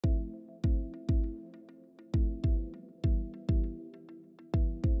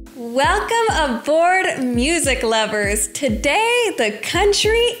Welcome aboard, music lovers. Today, the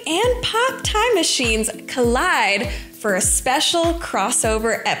country and pop time machines collide for a special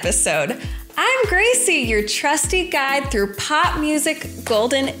crossover episode. I'm Gracie, your trusty guide through pop music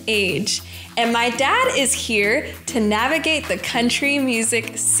golden age. And my dad is here to navigate the country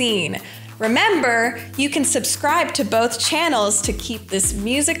music scene. Remember, you can subscribe to both channels to keep this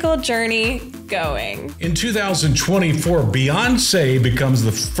musical journey going. In 2024, Beyonce becomes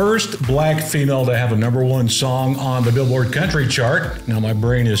the first black female to have a #1 song on the Billboard Country Chart. Now, my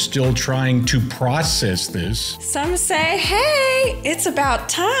brain is still trying to process this. Some say, hey, it's about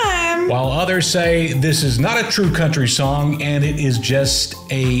time. While others say this is not a true country song and it is just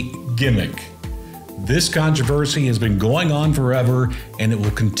a gimmick. This controversy has been going on forever, and it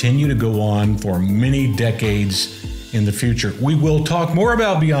will continue to go on for many decades in the future. We will talk more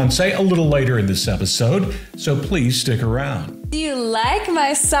about Beyonce a little later in this episode, so please stick around. Do you like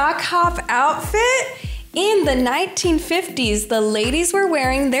my sock hop outfit? In the 1950s, the ladies were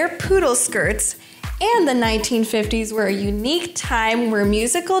wearing their poodle skirts, and the 1950s were a unique time where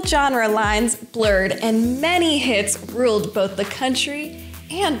musical genre lines blurred and many hits ruled both the country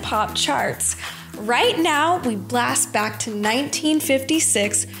and pop charts. Right now, we blast back to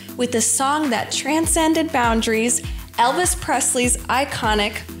 1956 with a song that transcended boundaries, Elvis Presley's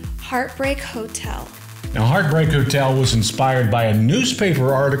iconic Heartbreak Hotel. Now, Heartbreak Hotel was inspired by a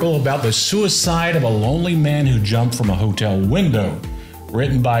newspaper article about the suicide of a lonely man who jumped from a hotel window.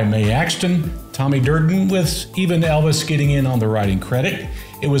 Written by Mae Axton, Tommy Durden, with even Elvis getting in on the writing credit.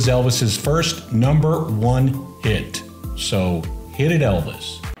 It was Elvis's first #1 hit. So, hit it,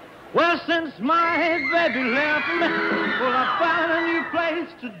 Elvis. Well, since my baby left me, well, I found a new place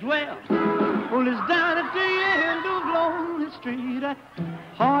to dwell. Well, it's down at the end of Lonely Street at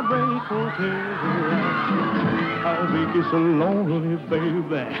Heartbreak Hotel. I'll make you so lonely,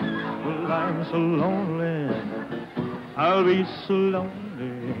 baby. Well, I'm so lonely. I'll be so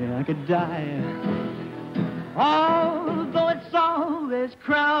lonely I could die. Although it's always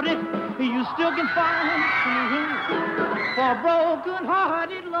crowded, you still can find some room for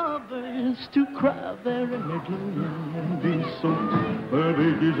broken-hearted lovers to cry there in the gloom and be so,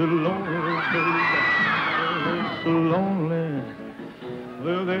 baby, so lonely, baby, so lonely,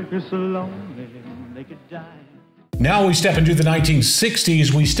 well, they're so lonely they could die. Now we step into the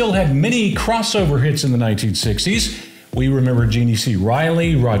 1960s. We still had many crossover hits in the 1960s. We remember Jeannie C.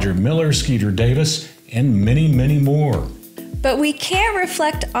 Riley, Roger Miller, Skeeter Davis, and many, many more. But we can't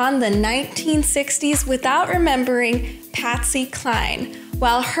reflect on the 1960s without remembering Patsy Cline.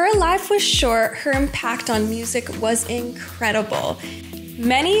 While her life was short, her impact on music was incredible.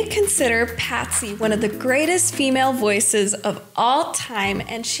 Many consider Patsy one of the greatest female voices of all time,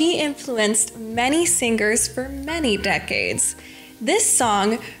 and she influenced many singers for many decades. This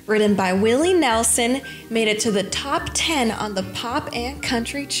song, written by Willie Nelson, made it to the top 10 on the pop and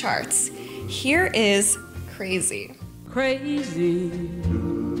country charts. Here is Crazy. Crazy,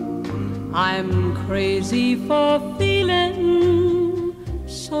 I'm crazy for feeling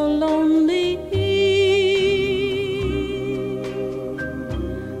so lonely.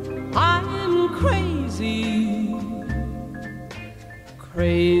 I'm crazy,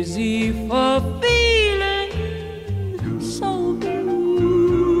 crazy for feeling so blue.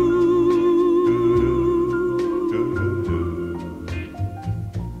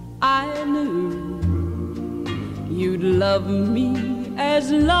 I knew you'd love me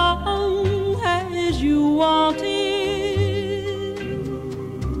as long as you wanted,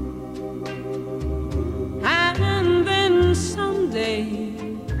 and then someday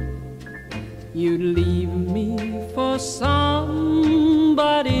you'd leave me for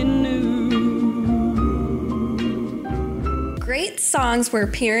somebody new. Great songs were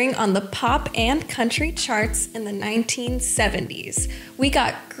appearing on the pop and country charts in the 1970s. We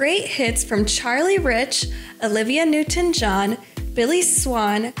got great hits from Charlie Rich, Olivia Newton-John, Billy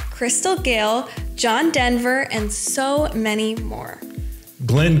Swan, Crystal Gayle, John Denver, and so many more.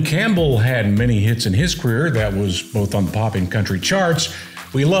 Glenn Campbell had many hits in his career that was both on the pop and country charts.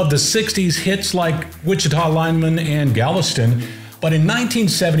 We love the 60s hits like Wichita Lineman and Galveston, but in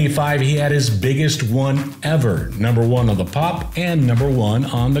 1975 he had his biggest one ever, #1 on the pop and #1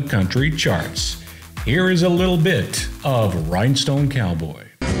 on the country charts. Here is a little bit of Rhinestone Cowboy.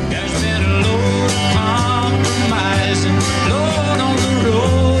 There's been a load of compromising, load on the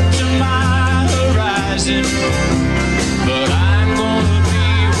road to my horizon, but I'm gonna be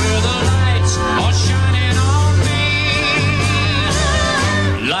where the lights are shining on me,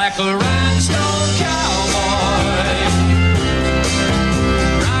 like a rhinestone cowboy,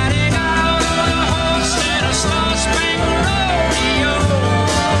 riding out on a horse in a star-spangled rodeo.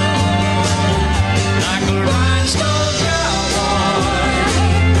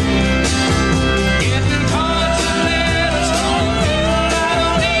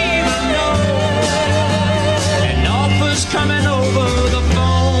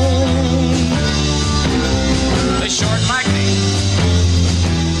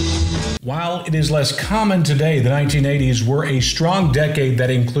 is less common today, the 1980s were a strong decade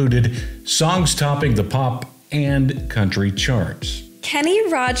that included songs topping the pop and country charts. Kenny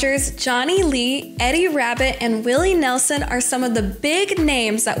Rogers, Johnny Lee, Eddie Rabbitt, and Willie Nelson are some of the big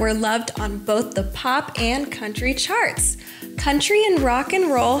names that were loved on both the pop and country charts. Country and Rock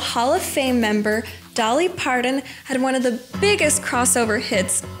and Roll Hall of Fame member Dolly Parton had one of the biggest crossover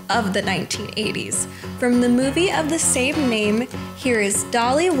hits of the 1980s. From the movie of the same name, here is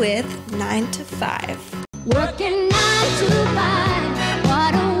Dolly with 9 to 5. Working 9 to 5,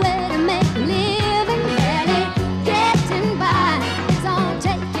 what a way to make a living, barely getting by. It's all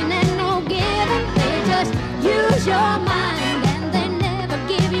taking and no giving, they just use your mind and they never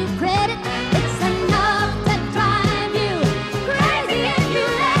give you credit. It's enough to drive you crazy if you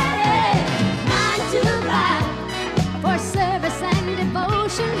let it. 9 to 5, for service and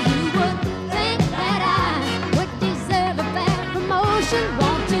devotion, you would think that I would deserve a fair promotion.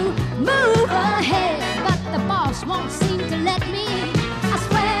 Want to move ahead, but the boss won't seem to let me. I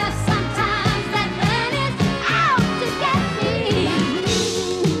swear sometimes that man is out to get me.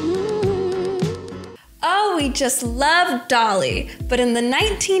 Oh, we just love Dolly. But in the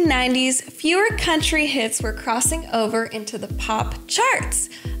 1990s, fewer country hits were crossing over into the pop charts.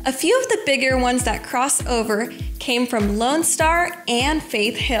 A few of the bigger ones that crossed over came from Lone Star and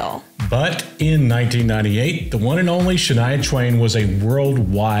Faith Hill. But in 1998, the one and only Shania Twain was a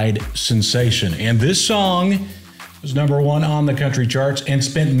worldwide sensation. And this song was #1 on the country charts and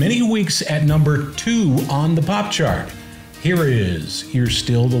spent many weeks at #2 on the pop chart. Here is You're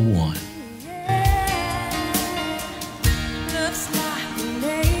Still the One. Looks like a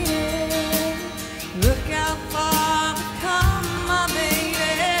lady. Look out for the come, my baby.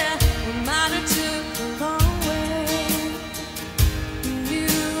 We might have took the long way.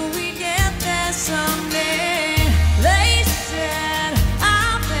 Knew we get there someday. They said, I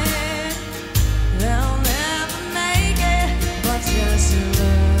bet they'll never make it, but just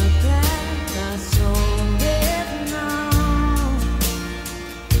look at us holding on.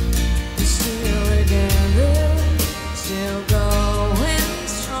 We're still together, still going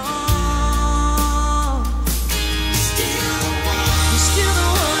strong. Still the one. You're still the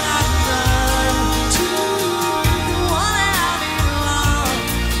one I run to, the one that I belong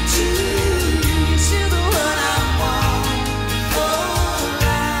to. You're still the one I want for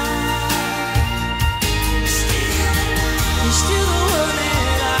life. You're still the one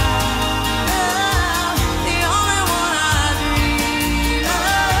that I love, the only one I dream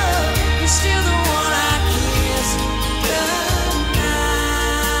of. You're still the one I kiss goodnight.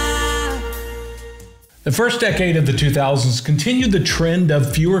 The first decade of the 2000s continued the trend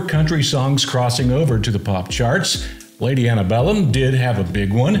of fewer country songs crossing over to the pop charts. Lady Antebellum did have a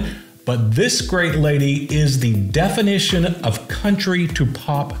big one, but this great lady is the definition of country to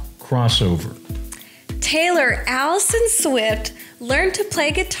pop crossover. Taylor Allison Swift learned to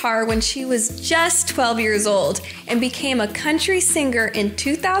play guitar when she was just 12 years old and became a country singer in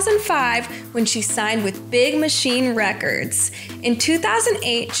 2005 when she signed with Big Machine Records. In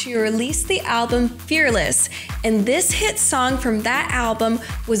 2008, she released the album Fearless, and this hit song from that album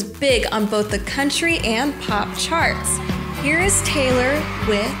was big on both the country and pop charts. Here is Taylor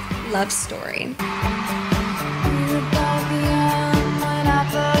with Love Story. You were both the end when I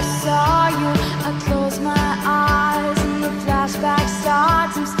first saw you. I close my eyes and the flashback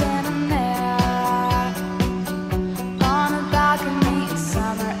starts. I'm standing there on a balcony in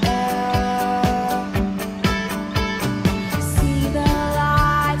summer air. See the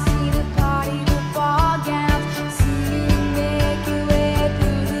lights, see the party, the ball gowns. See you make your way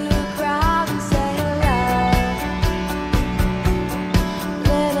through the crowd and say hello.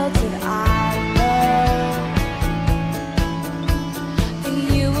 Little did I know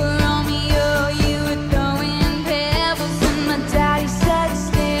you were Romeo, you were throwing pebbles, and my daddy said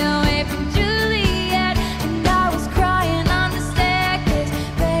stay away from Juliet, and I was crying on the staircase,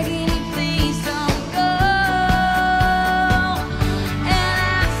 begging you please don't go. And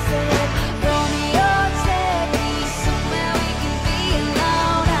I said, Romeo, take me somewhere we can be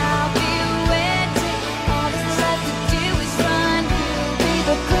alone. I'll be waiting. All that's left to do is run. You'll be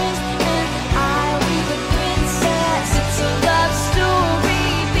the prince and I'll be the princess. It's a love story,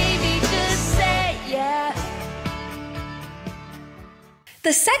 baby, just say yes.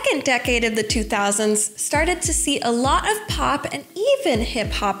 The second decade of the 2000s started to see a lot of pop and even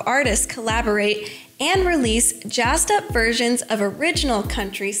hip-hop artists collaborate and release jazzed-up versions of original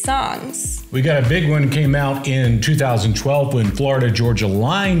country songs. We got a big one came out in 2012 when Florida Georgia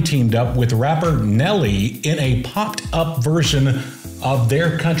Line teamed up with rapper Nelly in a popped-up version of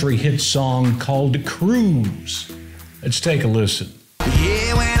their country hit song called Cruise. Let's take a listen.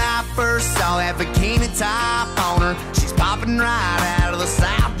 Yeah, when I first first saw that bikini top on her. She's popping right out of the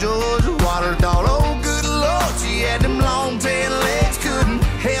South Georgia water. Thought, oh good Lord, she had them long tail legs. Couldn't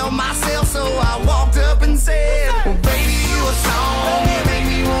help myself, so I walked up and said, well baby, you a song, you make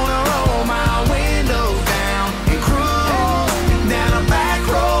me wanna roll my windows down and cruise down a back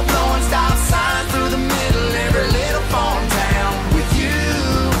road, blowing stop signs through the middle of every little farm town. With you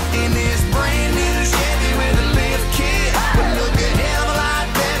in this brand new Chevy with a lift kit, would look a hell of a lot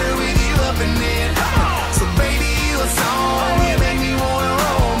better with you up in it. So baby, you a song, you make me wanna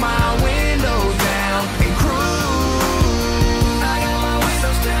roll my windows down and cruise. I got my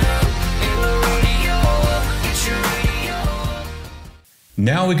windows down and the radio up, get your radio up.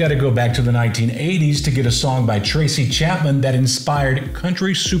 Now we got to go back to the 1980s to get a song by Tracy Chapman that inspired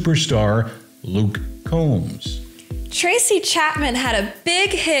country superstar Luke Combs. Tracy Chapman had a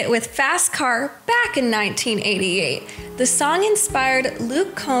big hit with Fast Car back in 1988. The song inspired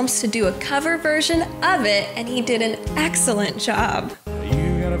Luke Combs to do a cover version of it, and he did an excellent job.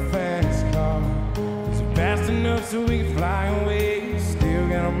 You got a fast car, is it fast enough so we can fly away? Still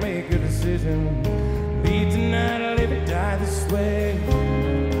gotta make a decision, leave tonight or live or die this way.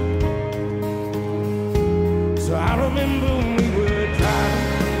 So I remember when we were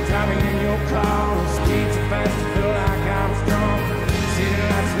driving in your car, speed so fast I felt like I was drunk. City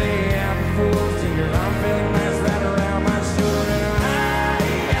lights lay out before us, and your arm felt nice right around my shoulder. And I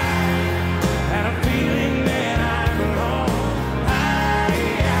had a feeling that I belonged. I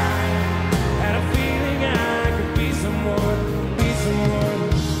had a feeling I could be someone, be someone,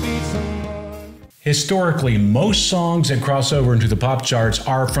 be someone. Historically, most songs that cross over into the pop charts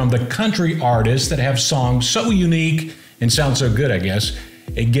are from the country artists that have songs so unique and sound so good, I guess,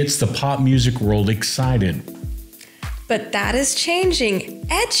 it gets the pop music world excited. But that is changing.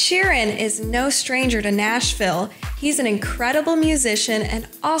 Ed Sheeran is no stranger to Nashville. He's an incredible musician and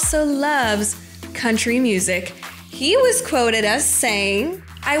also loves country music. He was quoted as saying,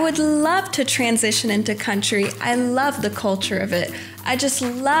 "I would love to transition into country. I love the culture of it. I just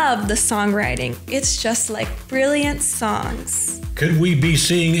love the songwriting. It's just like brilliant songs." Could we be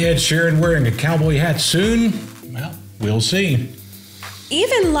seeing Ed Sheeran wearing a cowboy hat soon? Well, we'll see.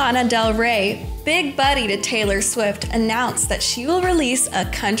 Even Lana Del Rey, big buddy to Taylor Swift, announced that she will release a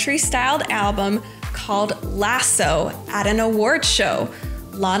country-styled album called Lasso at an award show.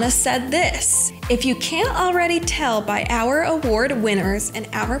 Lana said this, "If you can't already tell by our award winners and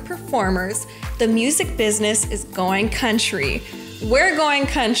our performers, the music business is going country. We're going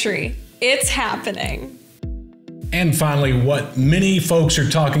country. It's happening." And finally, what many folks are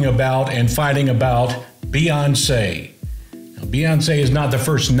talking about and fighting about, Beyoncé. Now, Beyoncé is not the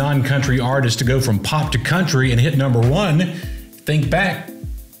first non-country artist to go from pop to country and hit #1. Think back,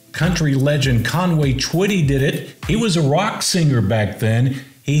 country legend Conway Twitty did it. He was a rock singer back then.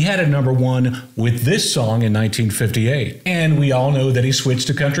 He had a #1 with this song in 1958. And we all know that he switched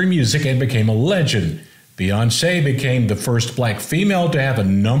to country music and became a legend. Beyoncé became the first black female to have a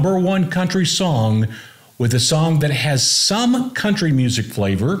 #1 country song with a song that has some country music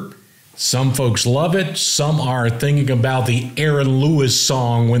flavor. Some folks love it. Some are thinking about the Aaron Lewis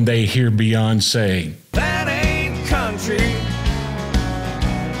song when they hear Beyoncé. That ain't country,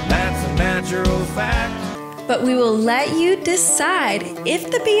 that's a natural fact. But we will let you decide if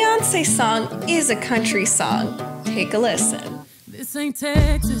the Beyoncé song is a country song. Take a listen. This ain't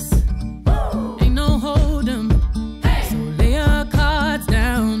Texas, ain't no hold'em. So lay your cards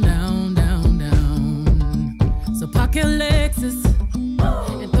down, down, down, down. So park your Lexus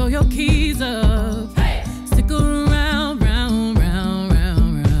and throw your keys up. Stick around, round, round,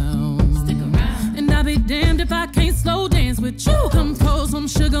 round, round. Stick around. And I'll be damned if I can't slow dance with you. Come pour some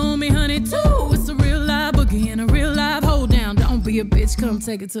sugar on me, honey, too. It's a real live boogie and a real live hold down. Don't be a bitch, come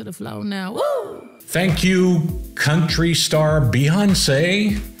take it to the floor now. Woo! Thank you, country star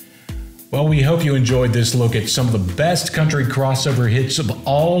Beyoncé. Well, we hope you enjoyed this look at some of the best country crossover hits of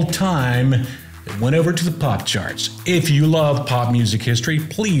all time that went over to the pop charts. If you love pop music history,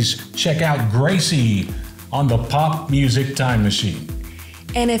 please check out Gracie on the Pop Music Time Machine.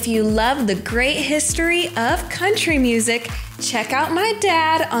 And if you love the great history of country music, check out my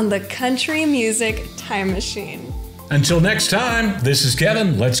dad on the Country Music Time Machine. Until next time, this is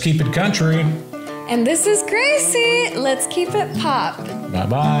Kevin. Let's keep it country. And this is Gracie. Let's keep it pop.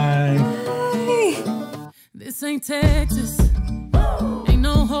 Bye-bye. Bye. This ain't Texas, ain't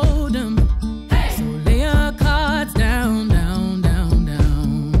no hold'em. So lay your cards down, down, down,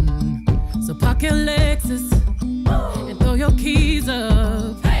 down. So park your Lexus and throw your keys up.